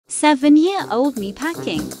7-year-old me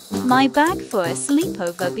packing my bag for a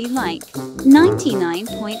sleepover be like.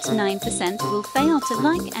 99.9% will fail to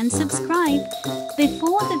like and subscribe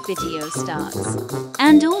before the video starts.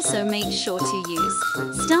 And also make sure to use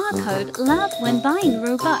star code LOVE when buying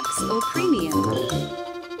Robux or Premium. Mom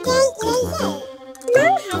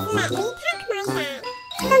has let me pack my bag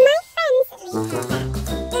for my friend's sleepover.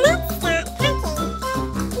 Let's start packing.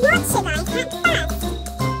 What should I pack first?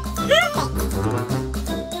 Perfect!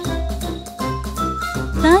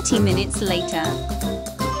 30 minutes later.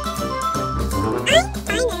 I'm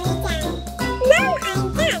finally done. Mom,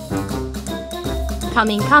 I'm done.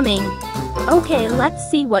 Coming. Okay,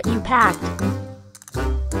 let's see what you packed.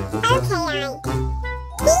 Okay, here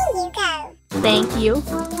you go. Thank you.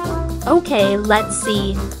 Okay, let's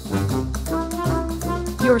see.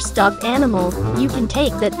 Your stuffed animal, you can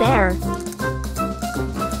take that there.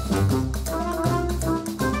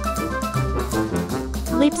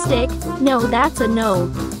 Lipstick, no, that's a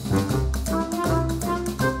no.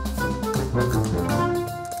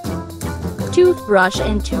 Toothbrush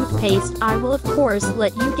and toothpaste, I will of course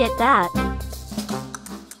let you get that.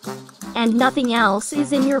 And nothing else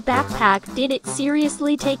is in your backpack. Did it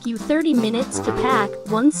seriously take you 30 minutes to pack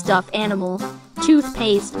one stuffed animal,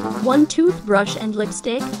 toothpaste, one toothbrush and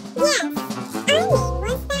lipstick? Yes.